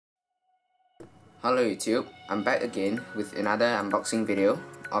Hello YouTube, I'm back again with another unboxing video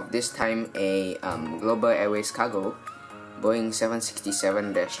of this time a Global Airways cargo Boeing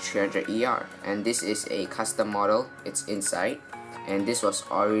 767-300ER, and this is a custom model. It's inside, and this was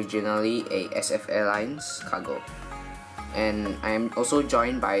originally a SF Airlines cargo. And I am also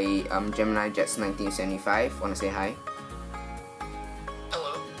joined by GeminiJets1975. Wanna say hi?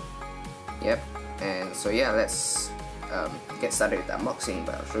 Hello. Yep. And so yeah, let's get started with the unboxing,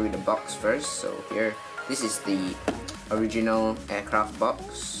 but I'll show you the box first. So here, this is the original aircraft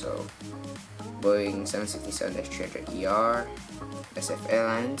box. So Boeing 767-300ER, SF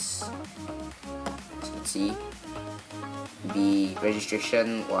Airlines. As you can see, the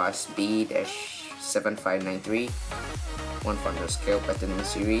registration was B-7593, one from the scale platinum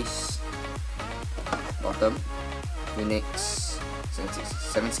series. Bottom, Phoenix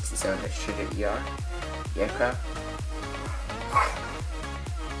 767-300ER, the aircraft,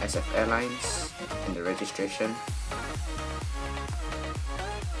 SF Airlines, and the registration,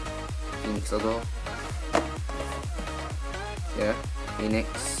 Phoenix logo, here,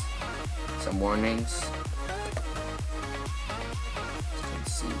 Phoenix, some warnings, as you can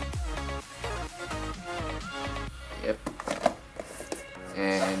see, yep,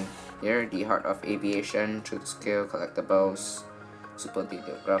 and here the Heart of Aviation, True to Scale, collectibles, super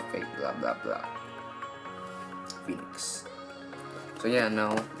detailed graphic, blah blah blah, Phoenix. So yeah,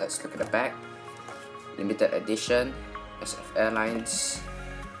 now let's look at the back. Limited edition, SF Airlines,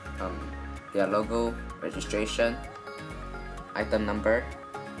 their logo, registration, item number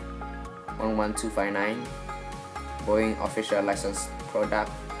 11259, Boeing official licensed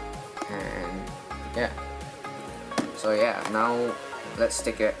product, and yeah. So yeah, now let's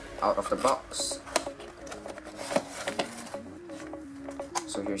take it out of the box.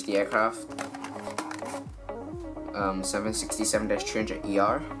 So here's the aircraft.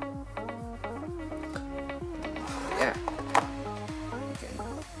 767-300ER. Yeah. Okay.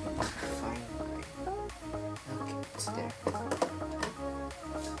 Okay, it's there.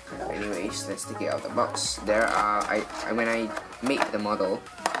 Anyways, let's take it out of the box. There are when I made the model,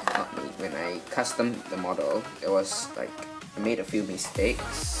 when I customed the model, it was like I made a few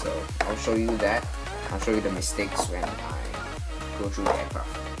mistakes. So I'll show you that. I'll show you the mistakes when I go through the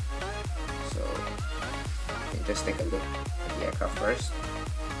aircraft. Just take a look at the aircraft first,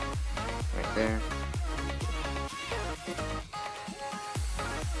 right there.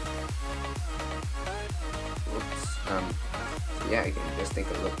 Oops. Yeah, you can just take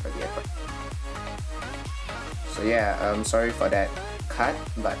a look at the aircraft. So yeah, sorry for that cut,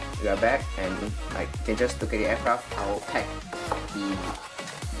 but we are back, and like you can just look at the aircraft. I'll pack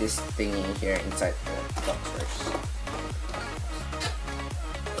this thingy here inside the box first.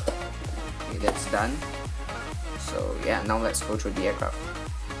 Okay, that's done. So yeah, now let's go through the aircraft.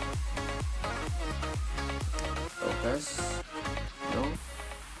 Focus. No.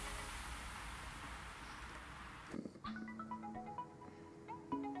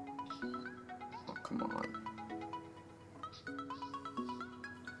 Oh, come on.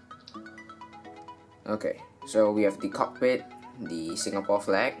 Okay, so we have the cockpit, the Singapore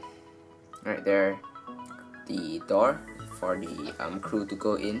flag, right there, the door for the crew to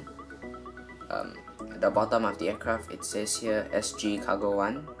go in. At the bottom of the aircraft, it says here SG Cargo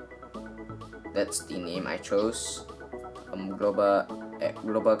 1. That's the name I chose. Global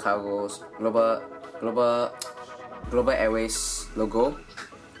Airways logo.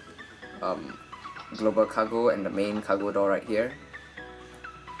 Global Cargo, and the main cargo door right here.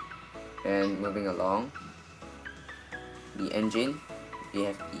 And moving along, the engine, we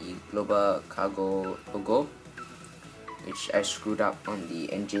have the Global Cargo logo, which I screwed up on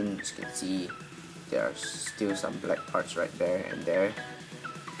the engine. As you can see, there are still some black parts right there and there,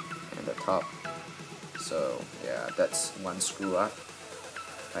 and the top. So yeah, that's one screw up.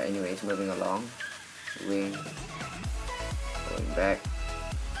 But anyways, moving along, going back.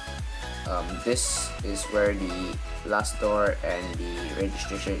 This is where the last door and the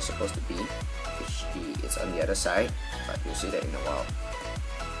registration is supposed to be, which it's on the other side, but you'll see that in a while.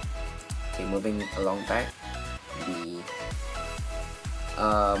 Okay, moving along back, the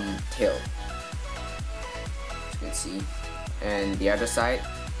tail, as you can see, and the other side,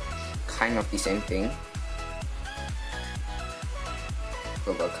 kind of the same thing.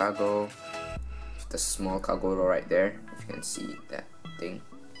 Global Cargo, the small cargo door right there, if you can see that thing,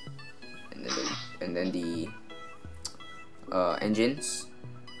 and then the engines.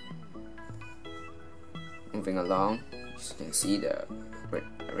 Moving along, as you can see, the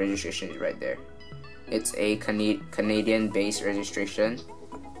registration is right there. It's a Canadian-based registration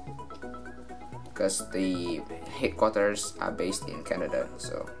because the headquarters are based in Canada.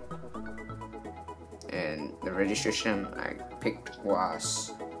 So the registration I picked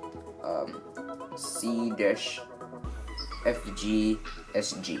was C-FGSG.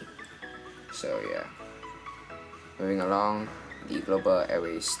 So yeah, moving along, the Global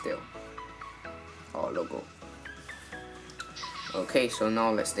Airways still, or logo. Okay, so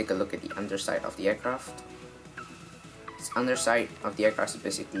now let's take a look at the underside of the aircraft. This underside of the aircraft is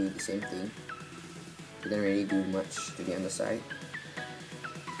basically the same thing. Didn't really do much to the underside.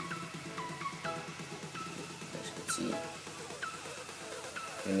 As you can see,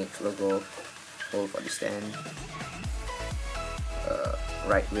 unique logo, hole for the stand,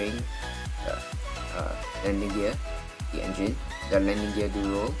 right wing, landing gear, the engine, the landing gear do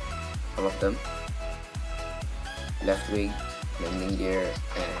roll, all of them, left wing, landing gear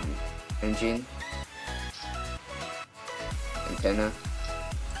and engine, antenna,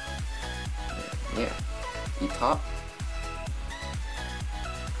 yeah, the top,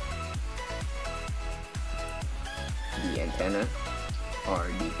 the antenna or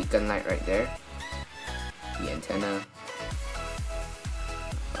the beacon light right there, the antenna,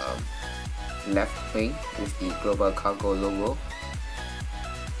 left wing with the Global Cargo logo,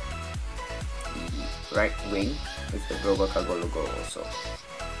 the right wing with the Global Cargo logo also,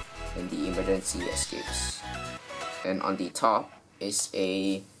 and the emergency escapes. And on the top is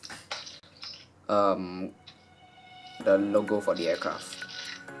a the logo for the aircraft.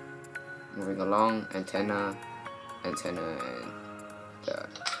 Moving along, antenna, and the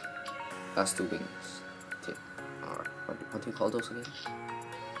last two wings. Or what do you call those again?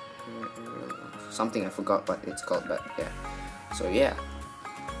 Something I forgot what it's called, but yeah. So yeah,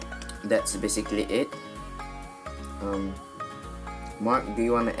 that's basically it. Mark, do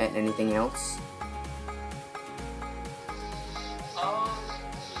you want to add anything else?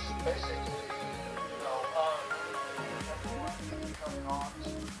 Basically, coming on,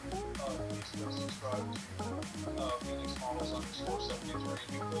 please still subscribe to Phoenix_73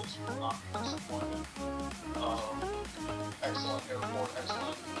 because you will not be disappointed. Excellent airport,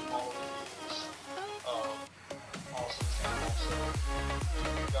 excellent all of these, awesome channel. So if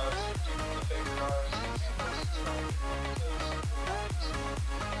you guys do me a favor, guys,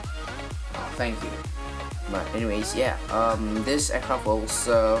 Oh, thank you. But anyways, yeah, this aircraft will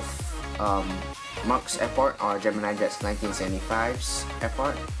serve Mark's airport or GeminiJets1975's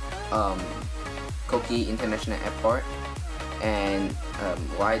airport, Koki International Airport, and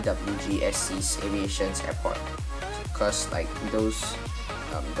YWGSC's Aviation's airport. Because like those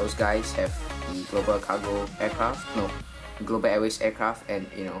guys have the Global Cargo aircraft, Global Airways aircraft, and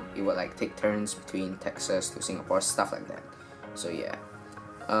you know it would like take turns between Texas to Singapore, stuff like that. So yeah,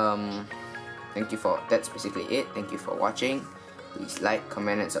 that's basically it. Thank you for watching. Please like,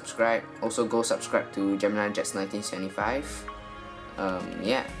 comment, and subscribe. Also go subscribe to GeminiJets1975.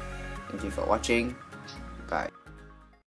 Yeah, thank you for watching. Bye.